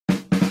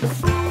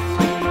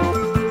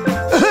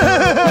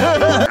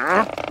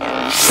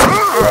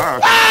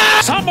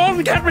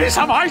me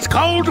some ice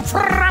cold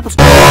fraps!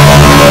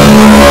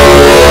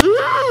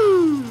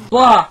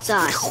 Blah.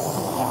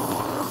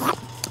 Sauce.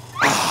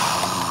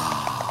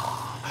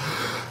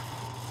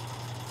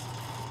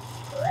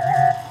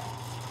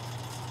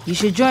 You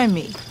should join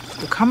me.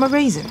 Become a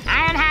raisin.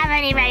 I don't have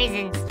any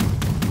raisins.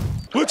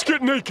 Let's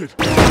get naked!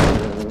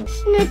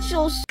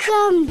 Schnitzel's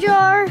scum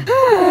jar.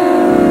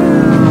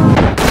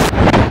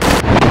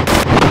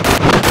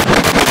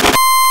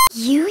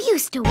 You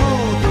used to.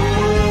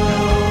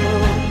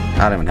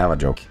 I don't even have a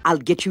joke. I'll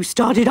get you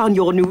started on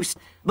your news.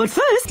 But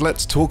first,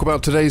 Let's talk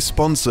about today's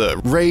sponsor,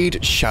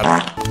 Raid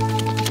Shadow.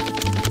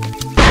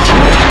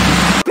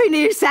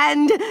 finish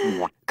and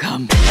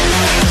come.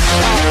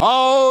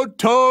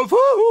 Out of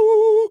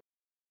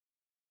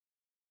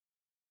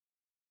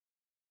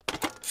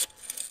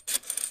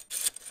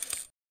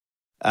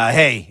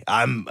Hey,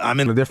 I'm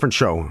in a different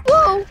show.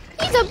 Whoa,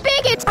 he's a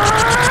bigot.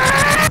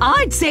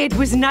 I'd say it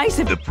was nice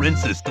of The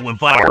princess to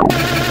invite.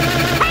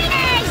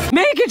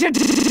 make it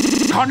a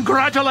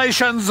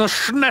Congratulations,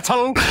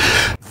 Shnitzel!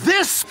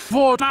 This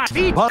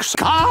 40 bucks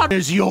card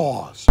is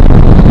yours!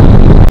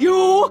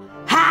 you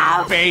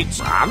have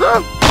Bates!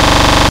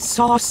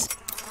 sauce.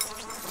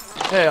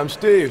 Hey, I'm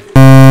Steve.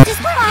 Does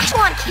Redwash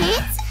want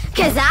kids?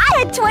 Cause I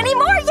had 20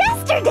 more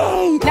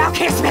yesterday. Now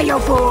kiss me, you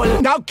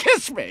fool. Now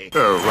kiss me!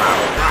 Oh,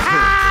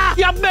 wow.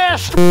 You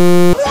missed!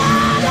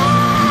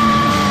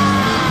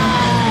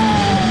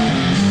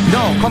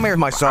 No, come here,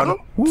 my son.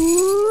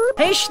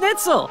 Hey,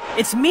 Shnitzel!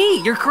 It's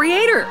me, your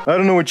creator! I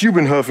don't know what you've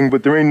been huffing,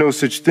 but there ain't no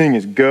such thing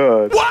as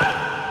God.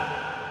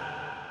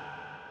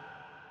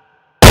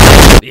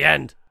 The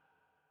end.